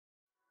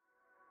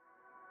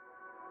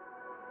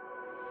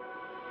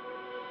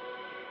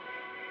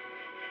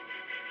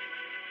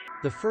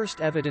The first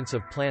evidence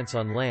of plants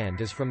on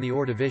land is from the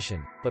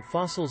Ordovician, but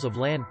fossils of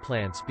land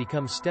plants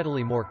become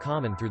steadily more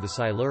common through the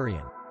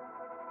Silurian.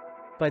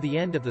 By the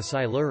end of the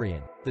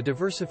Silurian, the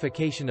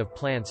diversification of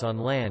plants on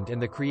land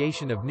and the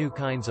creation of new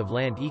kinds of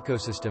land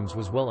ecosystems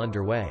was well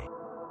underway.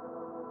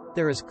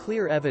 There is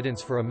clear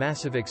evidence for a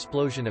massive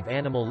explosion of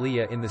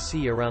animalia in the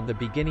sea around the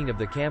beginning of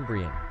the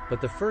Cambrian,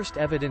 but the first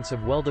evidence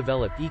of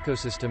well-developed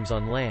ecosystems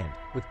on land,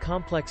 with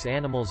complex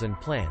animals and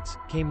plants,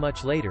 came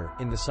much later,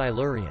 in the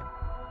Silurian.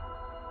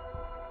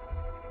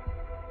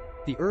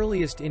 The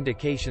earliest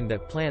indication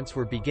that plants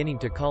were beginning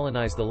to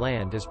colonize the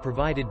land is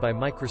provided by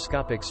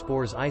microscopic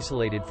spores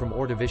isolated from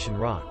Ordovician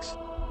rocks.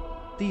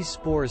 These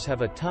spores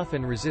have a tough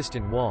and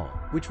resistant wall,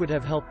 which would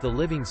have helped the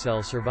living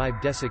cell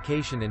survive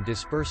desiccation and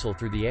dispersal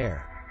through the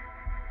air.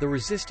 The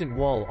resistant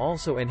wall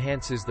also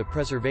enhances the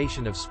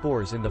preservation of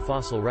spores in the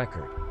fossil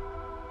record.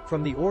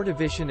 From the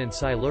Ordovician and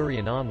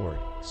Silurian onward,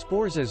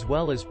 spores as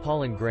well as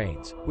pollen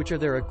grains, which are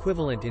their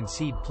equivalent in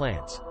seed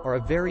plants, are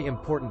a very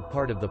important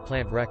part of the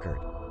plant record.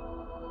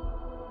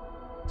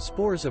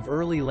 Spores of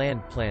early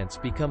land plants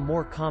become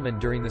more common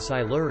during the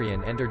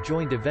Silurian and are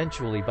joined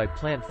eventually by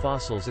plant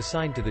fossils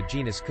assigned to the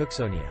genus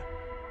Cooksonia.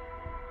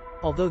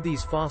 Although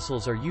these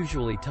fossils are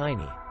usually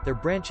tiny, their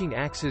branching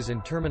axes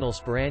and terminal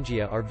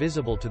sporangia are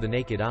visible to the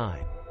naked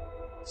eye.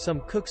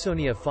 Some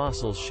Cooksonia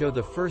fossils show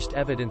the first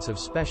evidence of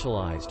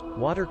specialized,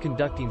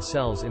 water-conducting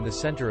cells in the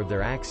center of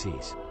their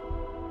axes.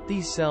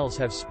 These cells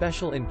have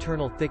special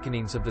internal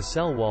thickenings of the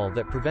cell wall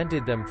that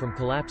prevented them from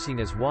collapsing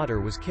as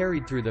water was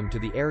carried through them to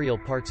the aerial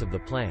parts of the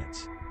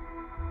plants.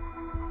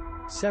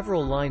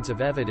 Several lines of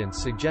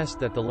evidence suggest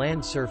that the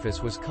land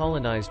surface was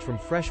colonized from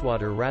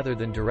freshwater rather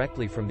than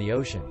directly from the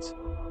oceans.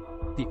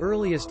 The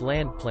earliest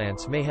land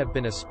plants may have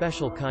been a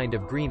special kind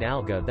of green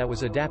alga that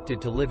was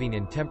adapted to living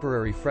in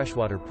temporary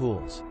freshwater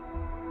pools.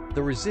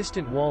 The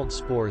resistant walled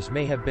spores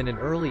may have been an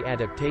early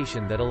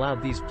adaptation that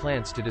allowed these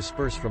plants to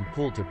disperse from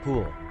pool to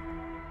pool.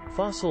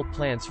 Fossil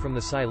plants from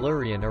the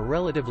Silurian are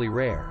relatively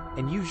rare,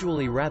 and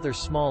usually rather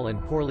small and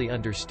poorly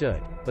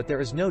understood, but there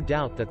is no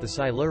doubt that the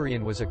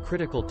Silurian was a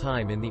critical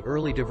time in the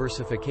early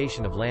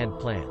diversification of land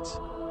plants.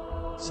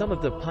 Some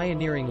of the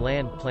pioneering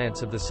land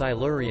plants of the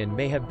Silurian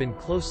may have been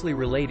closely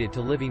related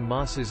to living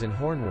mosses and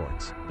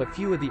hornworts, but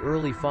few of the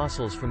early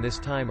fossils from this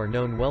time are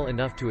known well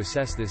enough to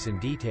assess this in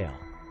detail.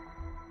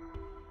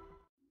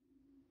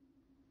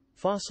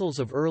 Fossils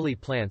of early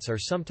plants are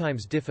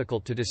sometimes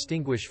difficult to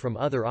distinguish from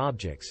other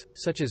objects,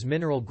 such as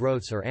mineral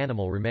growths or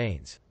animal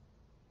remains.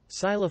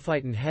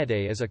 Xylophyton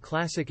hedae is a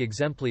classic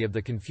exemplar of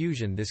the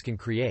confusion this can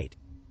create.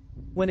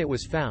 When it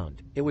was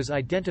found, it was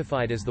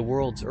identified as the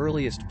world's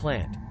earliest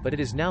plant, but it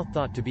is now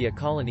thought to be a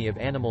colony of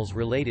animals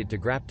related to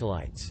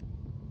graptolites.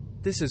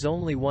 This is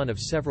only one of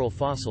several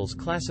fossils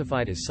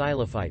classified as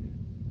xylophyton.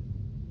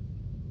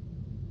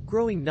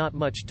 Growing not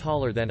much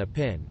taller than a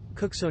pin,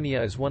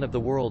 Cooksonia is one of the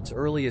world's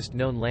earliest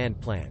known land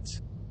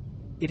plants.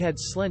 It had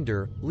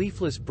slender,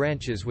 leafless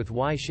branches with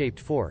Y-shaped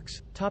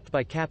forks, topped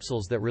by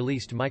capsules that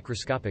released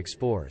microscopic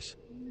spores.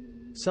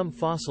 Some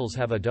fossils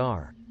have a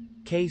dar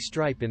K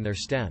stripe in their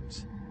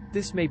stems.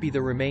 This may be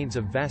the remains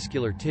of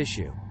vascular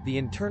tissue, the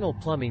internal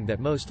plumbing that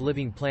most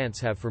living plants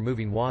have for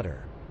moving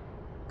water.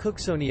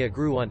 Cooksonia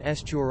grew on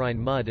estuarine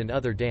mud and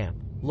other damp,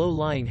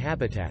 low-lying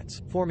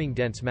habitats, forming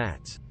dense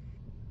mats.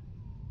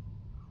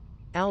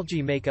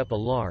 Algae make up a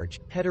large,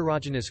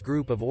 heterogeneous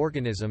group of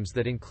organisms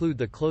that include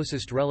the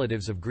closest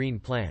relatives of green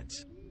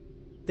plants.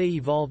 They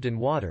evolved in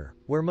water,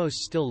 where most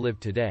still live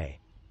today.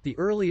 The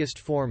earliest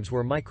forms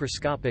were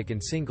microscopic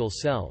and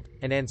single-celled,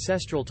 and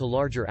ancestral to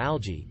larger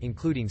algae,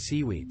 including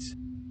seaweeds.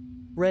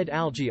 Red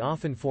algae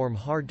often form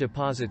hard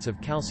deposits of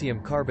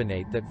calcium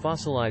carbonate that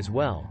fossilize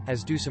well,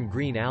 as do some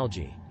green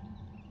algae.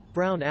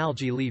 Brown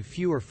algae leave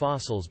fewer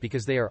fossils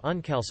because they are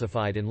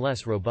uncalcified and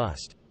less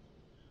robust.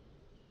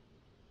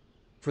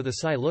 For the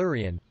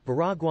Silurian,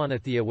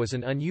 Baraguanathea was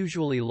an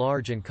unusually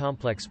large and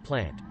complex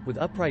plant, with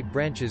upright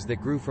branches that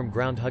grew from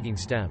ground-hugging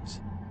stems.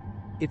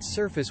 Its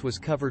surface was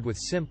covered with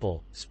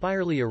simple,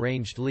 spirally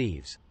arranged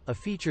leaves, a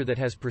feature that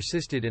has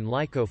persisted in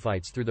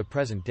lycophytes through the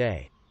present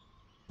day.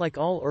 Like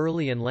all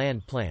early and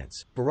land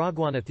plants,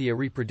 Baraguanathea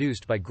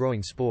reproduced by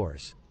growing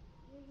spores.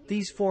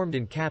 These formed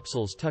in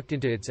capsules tucked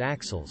into its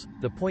axils,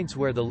 the points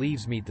where the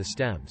leaves meet the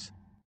stems.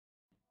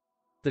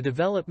 The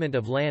development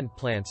of land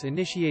plants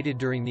initiated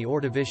during the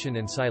Ordovician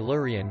and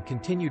Silurian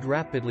continued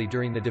rapidly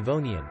during the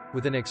Devonian,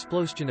 with an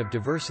explosion of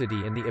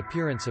diversity and the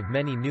appearance of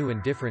many new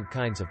and different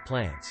kinds of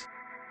plants.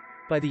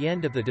 By the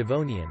end of the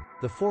Devonian,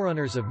 the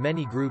forerunners of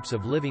many groups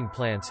of living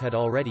plants had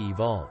already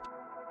evolved.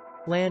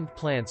 Land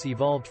plants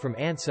evolved from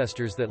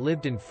ancestors that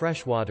lived in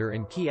freshwater,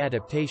 and key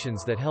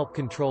adaptations that help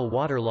control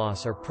water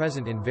loss are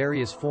present in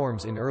various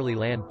forms in early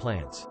land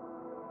plants.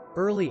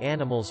 Early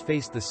animals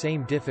faced the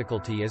same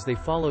difficulty as they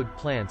followed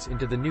plants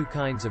into the new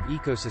kinds of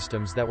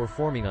ecosystems that were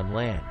forming on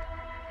land.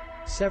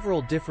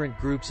 Several different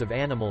groups of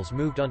animals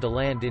moved onto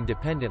land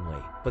independently,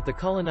 but the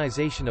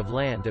colonization of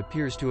land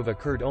appears to have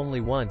occurred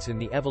only once in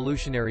the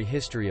evolutionary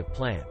history of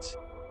plants.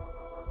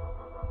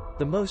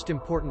 The most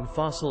important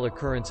fossil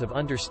occurrence of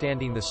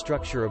understanding the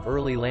structure of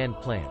early land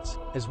plants,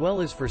 as well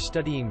as for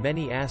studying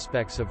many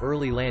aspects of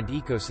early land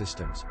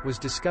ecosystems, was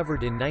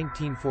discovered in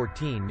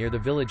 1914 near the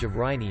village of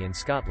Rhynie in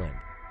Scotland.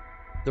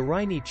 The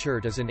Rhynie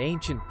chert is an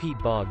ancient peat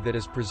bog that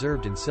is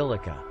preserved in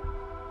silica.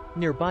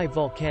 Nearby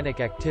volcanic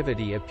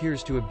activity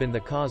appears to have been the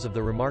cause of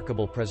the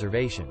remarkable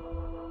preservation.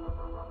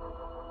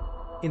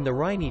 In the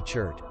Rhynie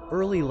chert,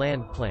 early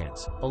land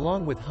plants,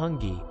 along with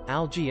fungi,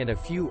 algae and a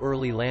few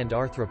early land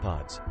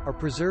arthropods, are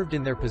preserved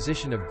in their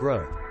position of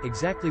growth,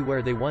 exactly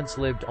where they once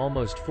lived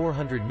almost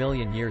 400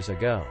 million years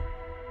ago.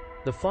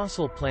 The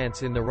fossil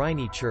plants in the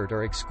Rhynie chert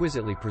are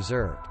exquisitely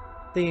preserved.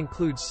 They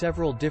include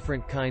several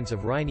different kinds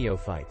of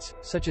rhiniophytes,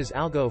 such as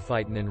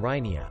algophyton and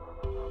rhynia.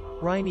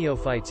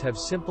 Rhiniophytes have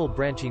simple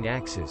branching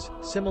axes,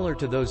 similar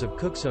to those of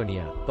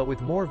Cooksonia, but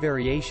with more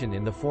variation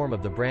in the form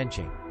of the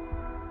branching.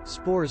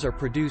 Spores are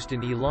produced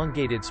in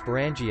elongated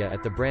sporangia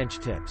at the branch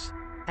tips.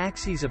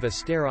 Axes of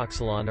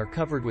Asteroxylon are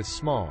covered with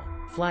small,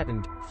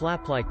 flattened,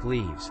 flap-like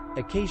leaves,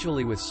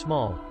 occasionally with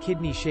small,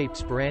 kidney-shaped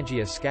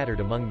sporangia scattered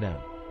among them.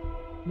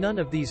 None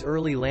of these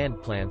early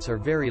land plants are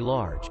very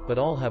large, but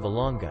all have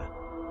elonga.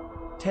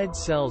 TED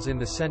cells in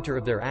the center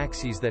of their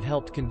axes that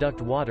helped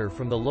conduct water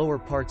from the lower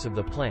parts of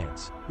the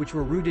plants, which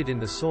were rooted in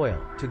the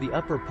soil, to the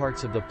upper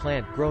parts of the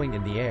plant growing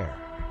in the air.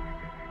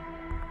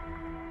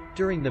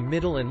 During the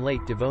Middle and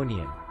Late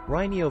Devonian,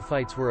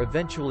 rhiniophytes were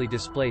eventually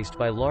displaced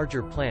by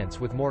larger plants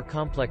with more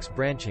complex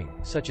branching,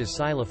 such as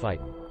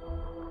Silophyton.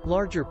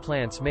 Larger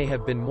plants may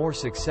have been more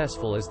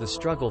successful as the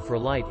struggle for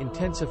light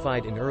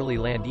intensified in early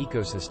land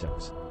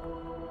ecosystems.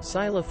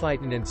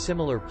 Silophyton and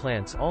similar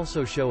plants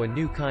also show a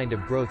new kind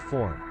of growth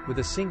form, with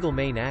a single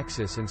main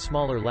axis and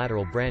smaller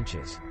lateral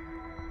branches.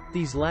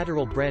 These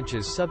lateral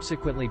branches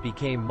subsequently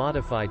became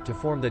modified to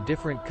form the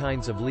different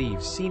kinds of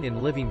leaves seen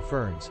in living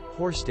ferns,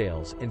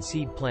 horsetails, and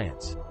seed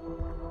plants.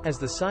 As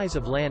the size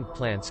of land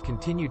plants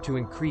continued to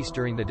increase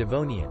during the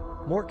Devonian,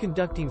 more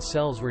conducting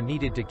cells were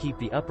needed to keep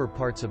the upper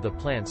parts of the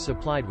plants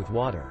supplied with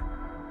water.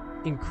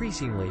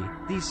 Increasingly,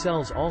 these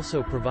cells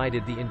also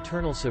provided the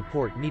internal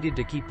support needed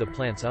to keep the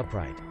plants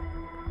upright.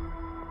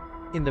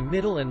 In the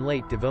Middle and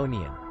Late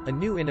Devonian, a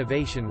new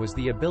innovation was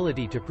the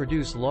ability to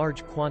produce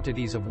large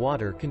quantities of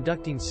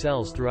water-conducting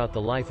cells throughout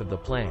the life of the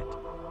plant.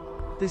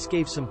 This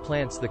gave some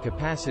plants the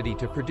capacity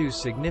to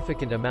produce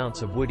significant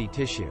amounts of woody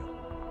tissue.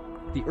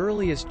 The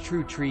earliest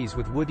true trees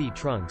with woody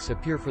trunks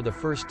appear for the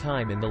first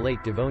time in the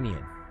Late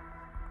Devonian.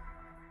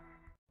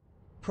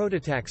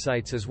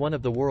 Prototaxites is one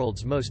of the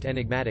world's most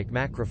enigmatic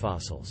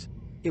macrofossils.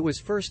 It was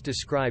first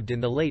described in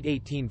the late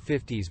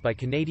 1850s by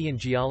Canadian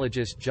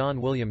geologist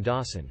John William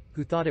Dawson,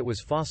 who thought it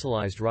was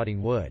fossilized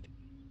rotting wood.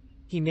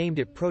 He named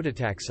it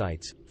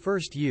Prototaxites.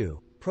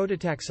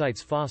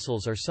 Prototaxites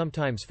fossils are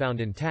sometimes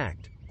found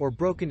intact, or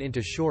broken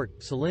into short,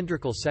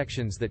 cylindrical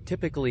sections that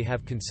typically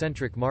have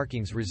concentric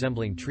markings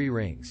resembling tree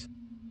rings.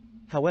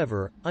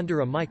 However, under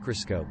a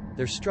microscope,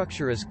 their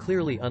structure is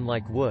clearly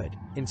unlike wood.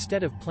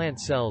 Instead of plant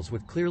cells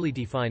with clearly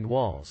defined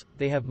walls,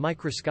 they have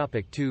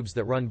microscopic tubes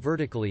that run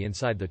vertically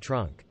inside the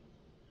trunk.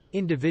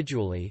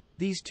 Individually,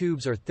 these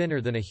tubes are thinner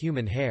than a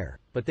human hair,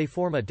 but they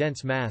form a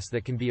dense mass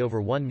that can be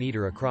over 1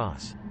 meter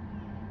across.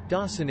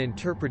 Dawson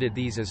interpreted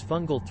these as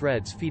fungal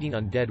threads feeding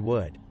on dead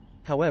wood.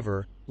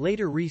 However,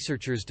 later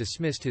researchers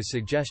dismissed his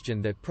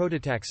suggestion that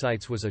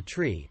Prototaxites was a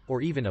tree,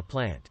 or even a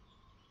plant.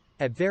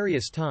 At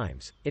various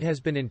times, it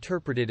has been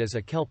interpreted as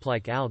a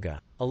kelp-like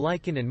alga, a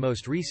lichen and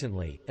most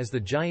recently, as the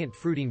giant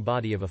fruiting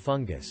body of a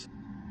fungus.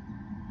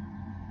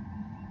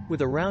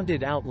 With a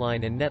rounded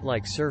outline and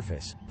net-like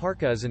surface,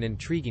 Parka is an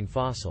intriguing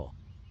fossil.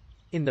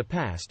 In the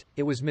past,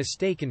 it was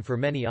mistaken for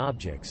many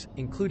objects,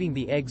 including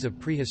the eggs of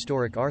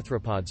prehistoric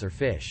arthropods or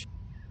fish.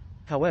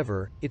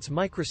 However, its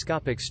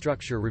microscopic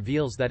structure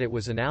reveals that it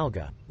was an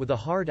alga, with a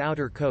hard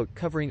outer coat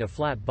covering a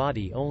flat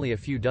body only a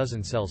few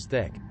dozen cells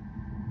thick.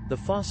 The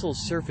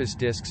fossil's surface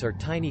discs are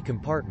tiny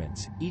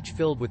compartments, each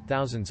filled with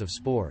thousands of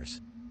spores.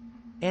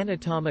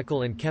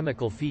 Anatomical and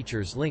chemical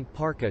features link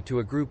Parka to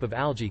a group of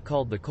algae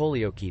called the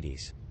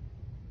Coleochaetes.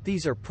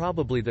 These are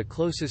probably the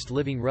closest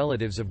living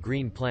relatives of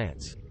green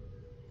plants.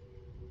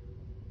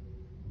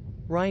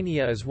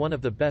 Rhynia is one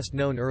of the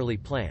best-known early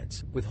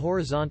plants, with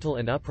horizontal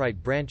and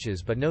upright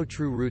branches but no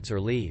true roots or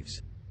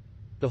leaves.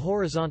 The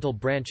horizontal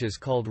branches,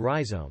 called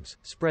rhizomes,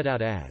 spread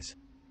out as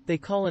they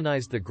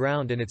colonized the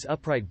ground, and its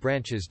upright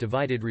branches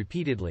divided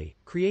repeatedly,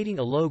 creating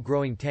a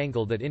low-growing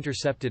tangle that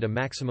intercepted a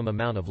maximum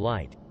amount of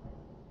light.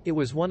 It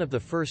was one of the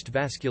first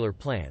vascular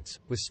plants,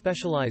 with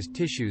specialized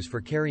tissues for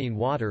carrying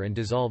water and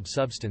dissolved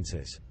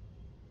substances.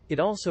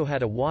 It also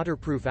had a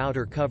waterproof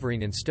outer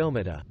covering and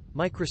stomata,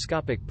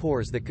 microscopic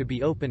pores that could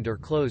be opened or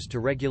closed to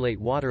regulate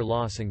water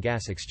loss and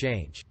gas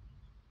exchange.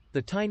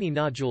 The tiny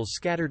nodules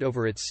scattered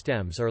over its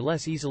stems are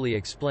less easily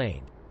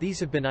explained. These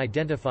have been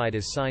identified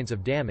as signs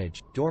of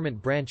damage,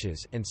 dormant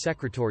branches, and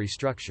secretory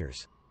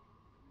structures.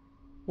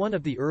 One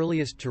of the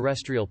earliest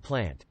terrestrial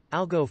plant,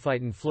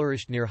 Algophyton,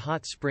 flourished near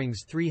hot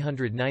springs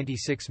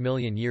 396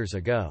 million years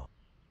ago.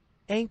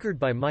 Anchored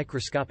by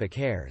microscopic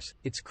hairs,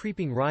 its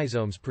creeping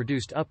rhizomes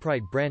produced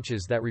upright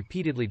branches that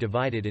repeatedly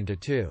divided into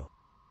two.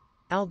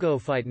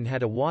 Algophyton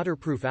had a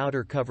waterproof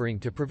outer covering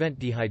to prevent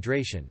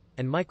dehydration,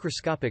 and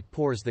microscopic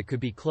pores that could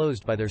be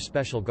closed by their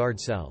special guard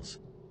cells.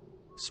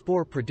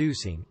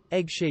 Spore-producing,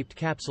 egg-shaped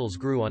capsules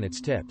grew on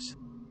its tips.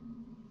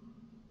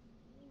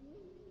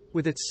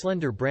 With its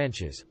slender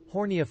branches,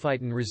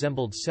 Horneophyton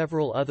resembled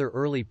several other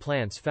early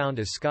plants found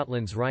as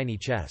Scotland's Rhynie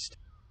chest.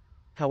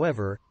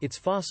 However, its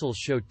fossils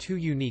showed two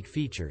unique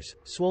features: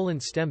 swollen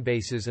stem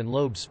bases and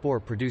lobe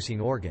spore-producing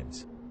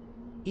organs.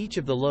 Each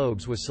of the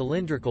lobes was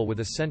cylindrical with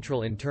a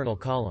central internal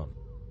column.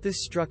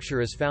 This structure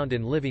is found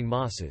in living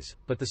mosses,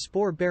 but the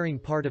spore-bearing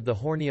part of the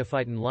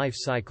Horneophyton life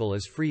cycle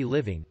is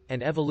free-living,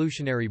 and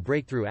evolutionary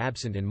breakthrough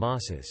absent in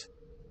mosses.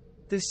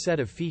 This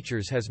set of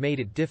features has made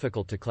it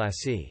difficult to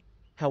classify.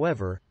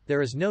 However,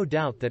 there is no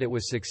doubt that it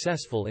was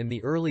successful in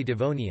the early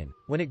Devonian,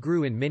 when it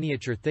grew in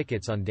miniature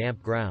thickets on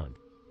damp ground.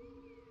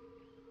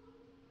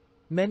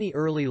 Many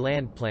early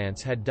land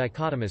plants had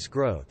dichotomous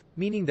growth,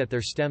 meaning that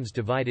their stems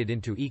divided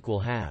into equal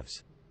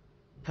halves.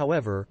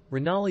 However,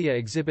 Rhynalia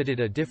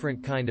exhibited a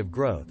different kind of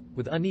growth,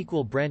 with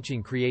unequal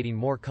branching creating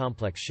more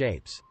complex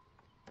shapes.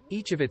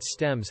 Each of its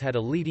stems had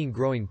a leading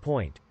growing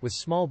point, with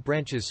small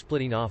branches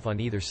splitting off on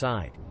either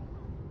side.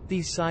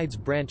 These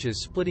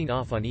branches splitting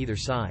off on either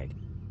side.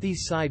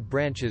 These side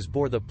branches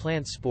bore the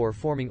plant's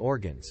spore-forming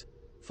organs.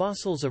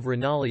 Fossils of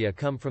Rhynalia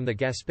come from the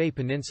Gaspé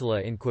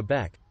Peninsula in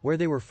Quebec, where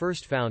they were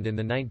first found in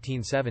the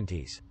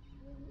 1970s.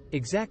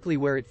 Exactly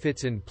where it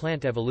fits in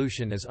plant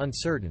evolution is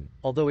uncertain,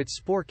 although its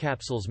spore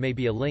capsules may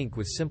be a link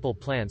with simple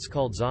plants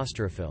called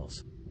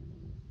zosteraphils.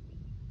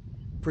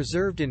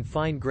 Preserved in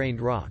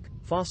fine-grained rock,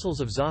 fossils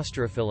of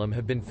Zosteraphilum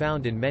have been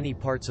found in many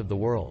parts of the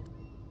world.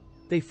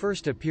 They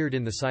first appeared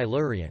in the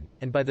Silurian,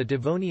 and by the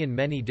Devonian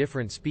many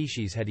different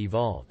species had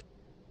evolved.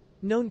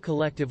 Known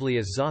collectively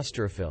as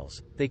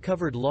zosteraphils, they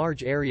covered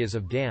large areas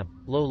of damp,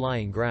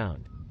 low-lying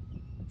ground.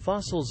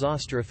 Fossil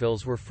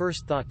zosteraphils were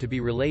first thought to be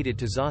related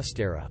to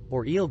Zostera,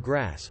 or eel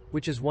grass,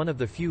 which is one of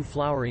the few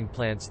flowering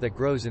plants that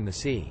grows in the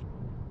sea.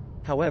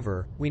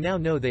 However, we now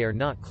know they are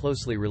not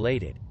closely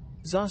related.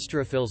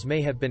 Zosteraphils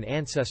may have been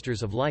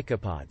ancestors of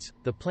lycopods,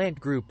 the plant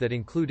group that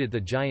included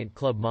the giant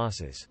club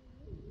mosses.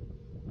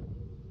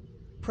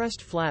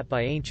 Pressed flat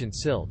by ancient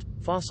silt,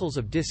 fossils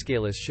of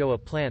Discalus show a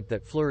plant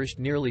that flourished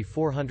nearly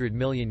 400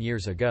 million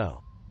years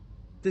ago.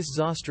 This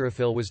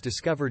zosteraphil was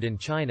discovered in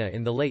China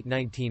in the late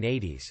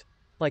 1980s.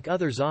 Like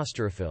other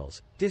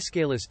zosteraphils,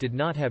 Discalus did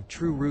not have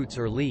true roots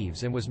or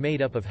leaves and was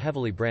made up of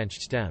heavily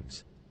branched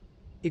stems.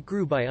 It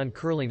grew by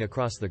uncurling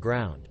across the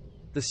ground.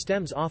 The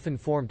stems often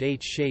formed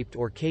H-shaped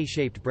or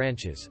K-shaped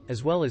branches,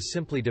 as well as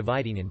simply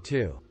dividing in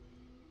two.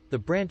 The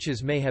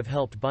branches may have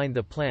helped bind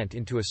the plant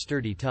into a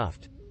sturdy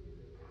tuft.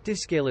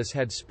 Discalus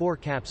had spore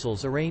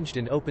capsules arranged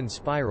in open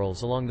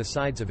spirals along the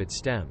sides of its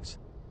stems.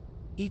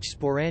 Each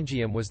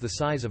sporangium was the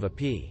size of a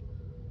pea.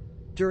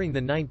 During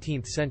the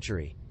 19th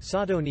century,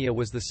 Saudonia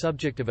was the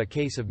subject of a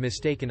case of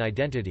mistaken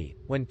identity,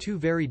 when two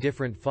very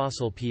different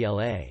fossil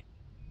PLA-NTS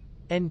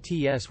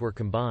were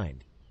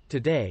combined.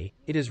 Today,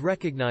 it is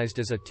recognized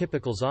as a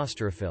typical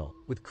zosteraphil,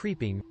 with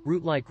creeping,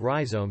 root-like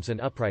rhizomes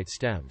and upright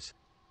stems.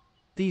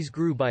 These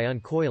grew by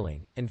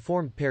uncoiling, and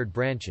formed paired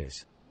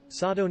branches.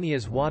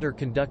 Saudonia's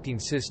water-conducting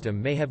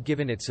system may have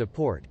given it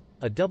support,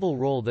 a double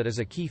role that is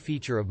a key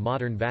feature of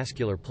modern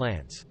vascular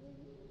plants.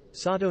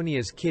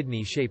 Saudonia's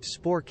kidney-shaped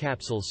spore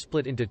capsules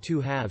split into two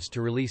halves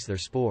to release their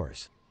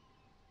spores.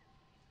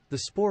 The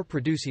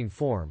spore-producing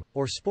form,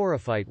 or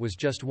sporophyte, was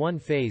just one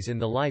phase in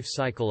the life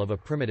cycle of a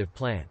primitive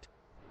plant.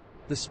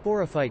 The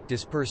sporophyte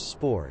dispersed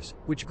spores,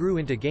 which grew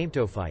into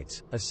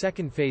gametophytes, a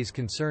second phase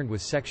concerned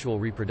with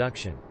sexual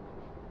reproduction.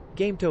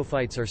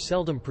 Gametophytes are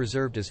seldom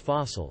preserved as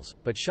fossils,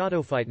 but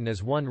Schautophyton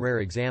is one rare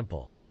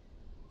example.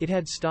 It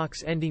had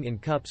stalks ending in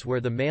cups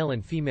where the male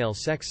and female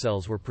sex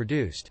cells were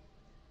produced.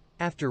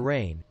 After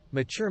rain,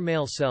 mature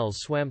male cells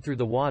swam through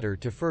the water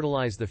to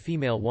fertilize the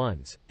female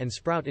ones, and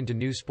sprout into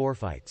new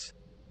sporophytes.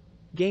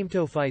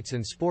 Gametophytes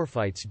and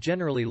sporophytes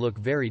generally look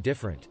very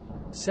different.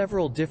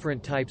 Several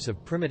different types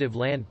of primitive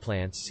land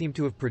plants seem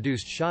to have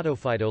produced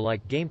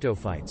Schautophyto-like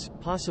gametophytes,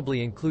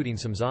 possibly including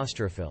some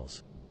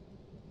zosteraphils.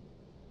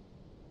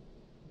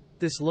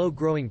 This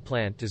low-growing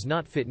plant does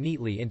not fit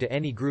neatly into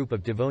any group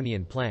of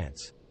Devonian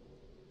plants.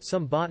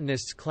 Some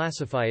botanists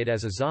classify it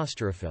as a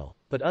zosteraphil,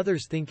 but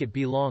others think it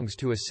belongs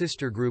to a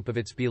sister group of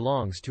its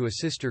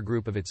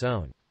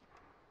own.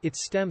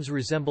 Its stems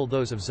resemble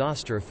those of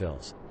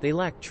zosteraphils. They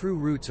lack true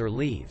roots or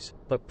leaves,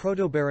 but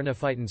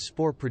Protobaronophyton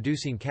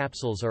spore-producing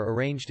capsules are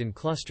arranged in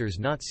clusters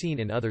not seen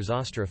in other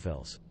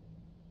zosteraphils.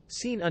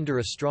 Seen under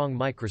a strong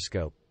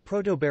microscope,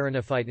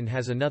 Protobaronophyton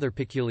has another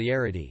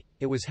peculiarity: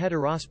 it was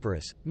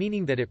heterosporous,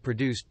 meaning that it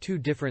produced two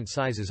different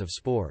sizes of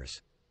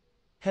spores.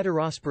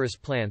 Heterosporous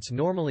plants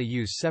normally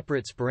use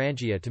separate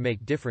sporangia to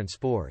make different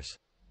spores.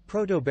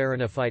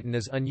 Protobaronophyton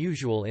is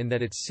unusual in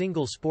that its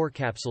single spore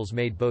capsules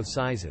made both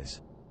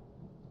sizes.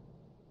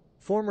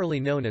 Formerly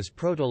known as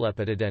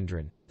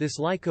Protolepidodendron, this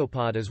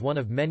lycopod is one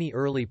of many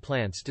early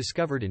plants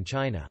discovered in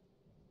China.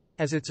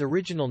 As its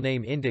original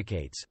name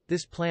indicates,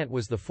 this plant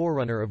was the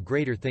forerunner of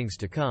greater things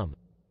to come.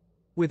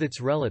 With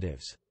its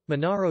relatives,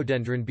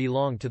 Monarodendron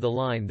belonged to the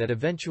line that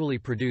eventually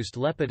produced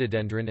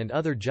Lepidodendron and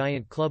other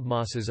giant club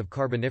mosses of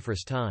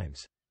Carboniferous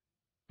times.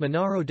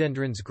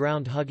 Monarodendron's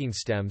ground-hugging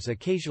stems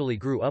occasionally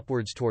grew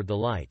upwards toward the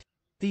light.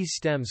 These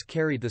stems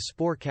carried the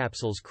spore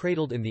capsules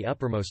cradled in the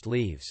uppermost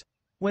leaves.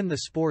 When the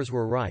spores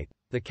were ripe,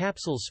 the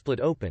capsules split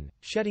open,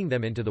 shedding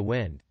them into the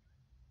wind.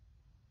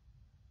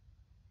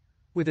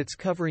 With its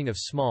covering of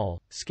small,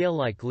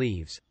 scale-like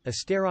leaves,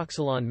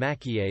 Asteroxylon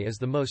mackiae is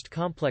the most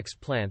complex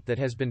plant that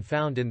has been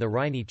found in the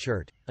Rhynie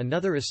chert.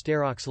 Another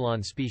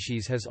Asteroxylon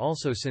species has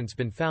also since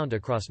been found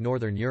across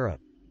northern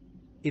Europe.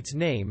 Its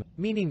name,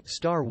 meaning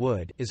star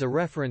wood, is a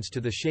reference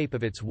to the shape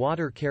of its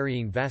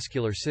water-carrying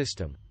vascular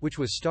system, which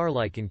was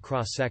star-like in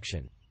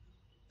cross-section.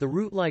 The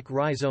root-like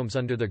rhizomes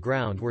under the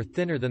ground were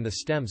thinner than the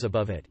stems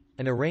above it,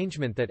 an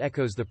arrangement that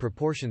echoes the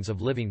proportions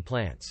of living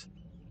plants.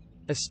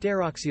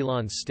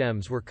 Asteroxylon's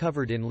stems were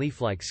covered in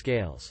leaf-like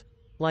scales.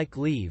 Like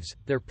leaves,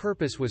 their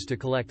purpose was to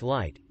collect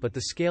light, but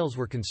the scales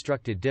were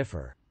constructed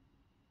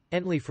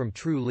differently from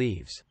true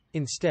leaves.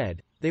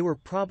 Instead, they were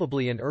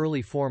probably an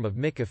early form of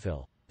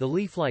mycophyll, the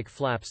leaf-like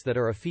flaps that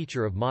are a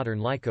feature of modern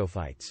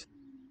lycophytes.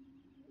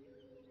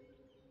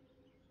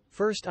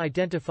 First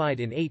identified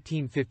in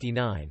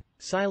 1859,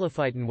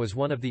 Xylophyton was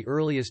one of the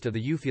earliest of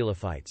the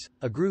Euphyllophytes,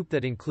 a group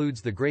that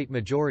includes the great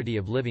majority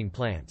of living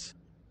plants.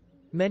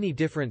 Many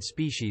different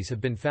species have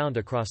been found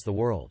across the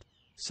world.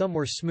 Some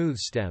were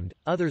smooth-stemmed,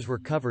 others were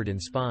covered in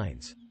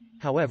spines.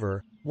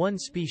 However, one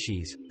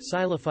species,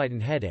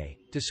 Xylophyton hedae,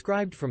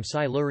 described from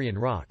Silurian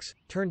rocks,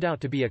 turned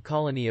out to be a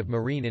colony of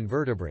marine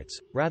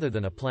invertebrates, rather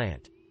than a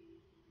plant.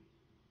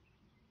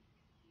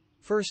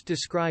 First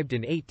described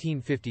in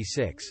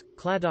 1856,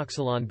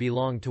 Cladoxylon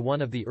belonged to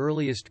one of the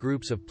earliest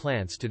groups of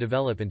plants to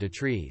develop into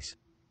trees.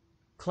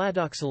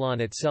 Cladoxylon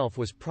itself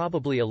was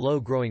probably a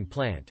low-growing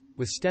plant,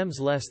 with stems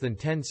less than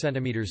 10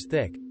 cm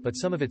thick, but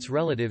some of its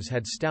relatives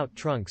had stout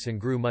trunks and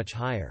grew much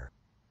higher.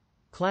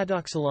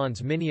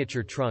 Cladoxylon's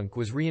miniature trunk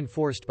was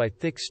reinforced by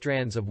thick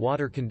strands of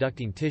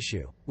water-conducting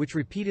tissue, which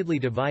repeatedly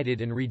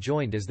divided and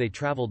rejoined as they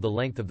traveled the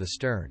length of the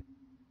stern.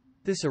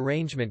 This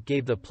arrangement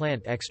gave the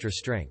plant extra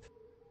strength.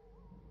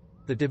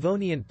 The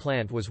Devonian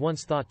plant was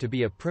once thought to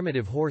be a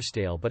primitive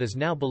horsetail but is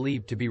now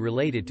believed to be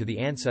related to the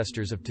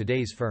ancestors of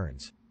today's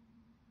ferns.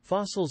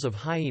 Fossils of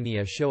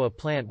Hyenia show a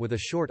plant with a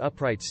short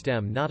upright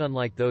stem not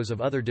unlike those of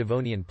other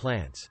Devonian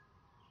plants.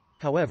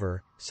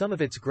 However, some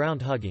of its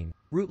ground-hugging,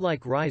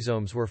 root-like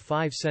rhizomes were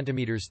 5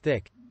 cm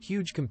thick,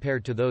 huge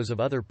compared to those of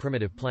other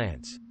primitive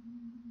plants.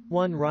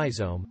 One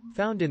rhizome,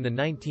 found in the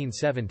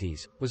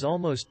 1970s, was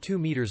almost 2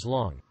 meters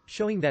long,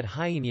 showing that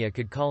Hyenia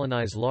could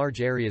colonize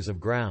large areas of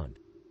ground.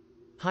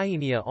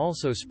 Hyenia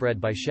also spread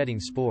by shedding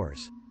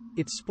spores.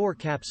 Its spore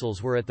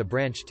capsules were at the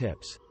branch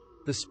tips.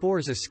 The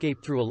spores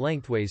escaped through a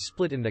lengthways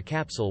split in the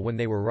capsule when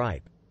they were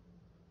ripe.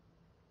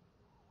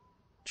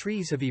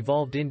 Trees have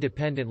evolved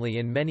independently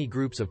in many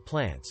groups of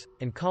plants,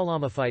 and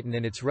Colomophyton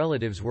and its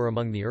relatives were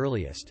among the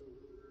earliest.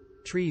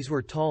 Trees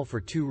were tall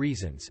for two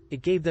reasons: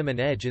 it gave them an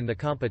edge in the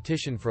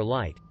competition for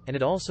light, and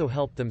it also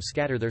helped them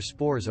scatter their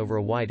spores over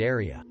a wide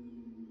area.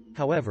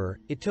 However,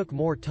 it took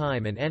more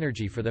time and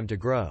energy for them to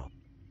grow.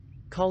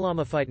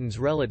 Colomophyton's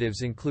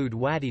relatives include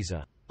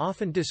Waddiesa,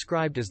 often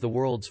described as the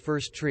world's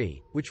first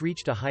tree, which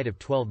reached a height of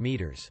 12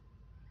 meters.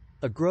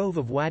 A grove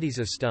of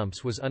Waddiesa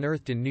stumps was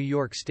unearthed in New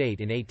York State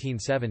in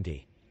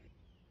 1870.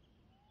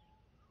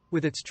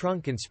 With its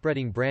trunk and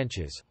spreading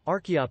branches,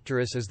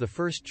 Archaeopteris is the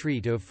first tree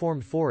to have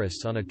formed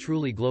forests on a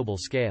truly global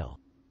scale.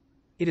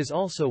 It is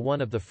also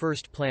one of the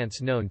first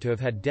plants known to have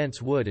had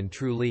dense wood and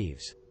true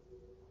leaves.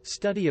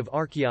 Study of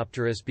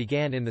Archaeopteris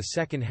began in the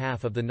second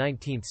half of the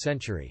 19th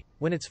century,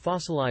 when its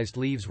fossilized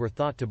leaves were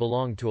thought to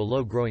belong to a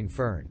low-growing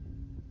fern.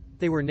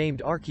 They were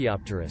named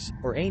Archaeopteris,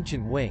 or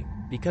ancient wing,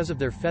 because of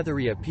their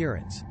feathery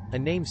appearance, a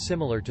name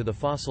similar to the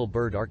fossil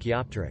bird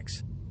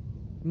Archaeopteryx.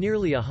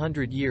 Nearly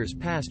 100 years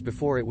passed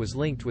before it was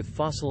linked with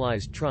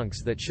fossilized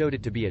trunks that showed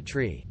it to be a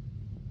tree.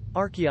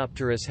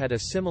 Archaeopteris had a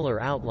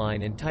similar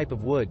outline and type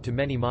of wood to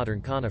many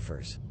modern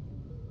conifers.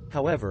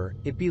 However,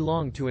 it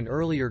belonged to an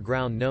earlier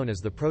ground known as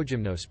the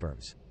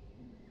progymnosperms.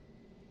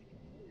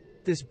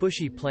 This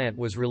bushy plant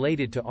was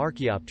related to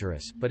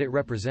Archaeopteris, but it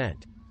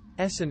represents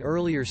an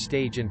earlier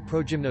stage in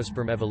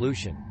progymnosperm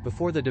evolution,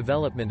 before the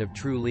development of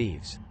true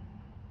leaves.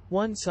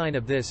 One sign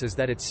of this is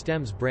that its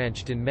stems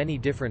branched in many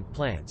different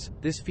plants.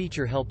 This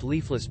feature helped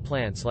leafless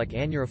plants like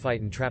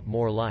Aneurophyton trap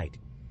more light.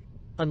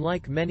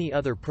 Unlike many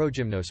other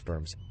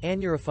progymnosperms,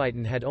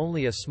 Aneurophyton had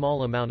only a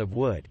small amount of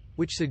wood,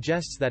 which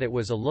suggests that it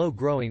was a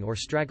low-growing or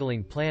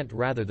straggling plant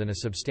rather than a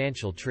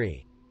substantial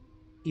tree.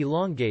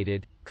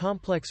 Elongated,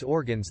 complex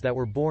organs that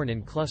were borne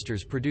in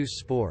clusters produced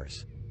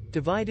spores.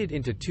 Divided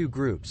into two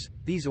groups,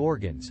 these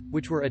organs,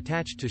 which were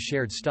attached to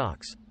shared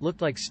stalks,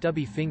 looked like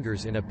stubby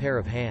fingers in a pair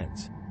of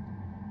hands.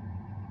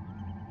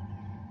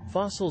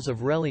 Fossils of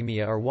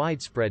Relimia are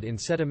widespread in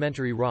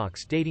sedimentary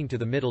rocks dating to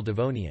the Middle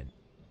Devonian.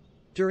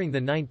 During the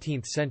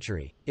 19th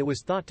century, it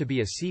was thought to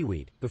be a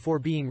seaweed, before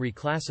being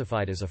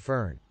reclassified as a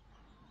fern.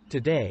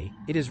 Today,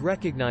 it is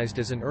recognized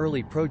as an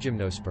early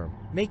progymnosperm,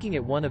 making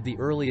it one of the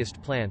earliest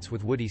plants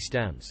with woody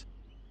stems.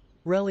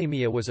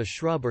 Relimia was a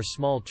shrub or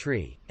small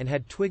tree, and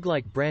had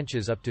twig-like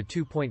branches up to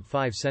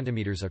 2.5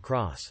 centimeters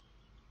across.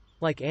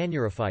 Like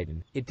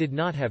Anurophyton, it did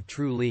not have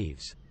true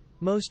leaves.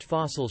 Most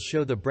fossils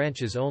show the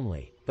branches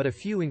only, but a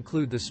few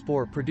include the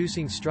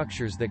spore-producing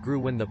structures that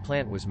grew when the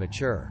plant was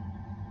mature.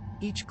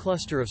 Each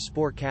cluster of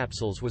spore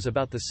capsules was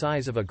about the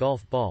size of a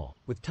golf ball,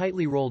 with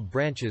tightly rolled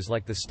branches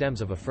like the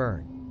stems of a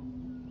fern.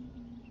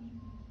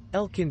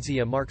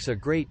 Elkinsia marks a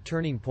great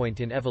turning point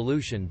in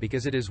evolution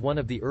because it is one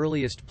of the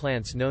earliest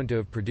plants known to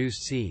have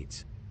produced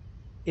seeds.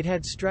 It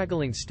had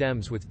straggling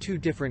stems with two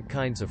different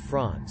kinds of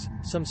fronds,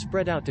 some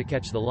spread out to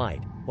catch the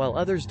light, while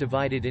others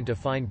divided into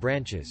fine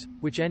branches,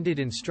 which ended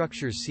in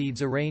structures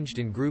seeds arranged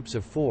in groups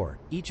of 4,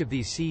 each of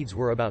these seeds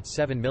were about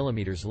 7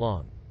 mm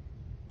long.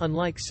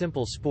 Unlike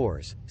simple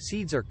spores,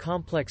 seeds are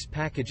complex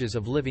packages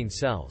of living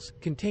cells,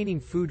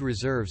 containing food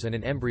reserves and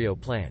an embryo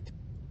plant.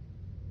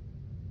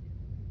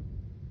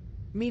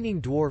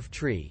 Meaning dwarf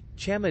tree,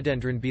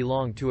 Chamodendron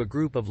belonged to a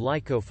group of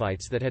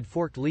lycophytes that had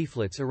forked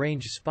leaflets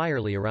arranged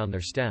spirally around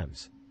their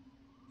stems.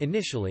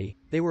 Initially,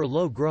 they were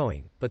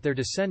low-growing, but their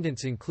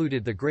descendants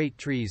included the great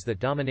trees that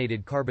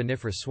dominated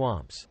Carboniferous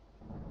swamps.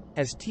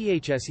 As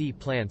THSE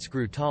plants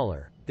grew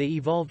taller, they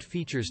evolved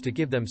features to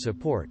give them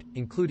support,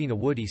 including a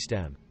woody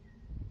stem.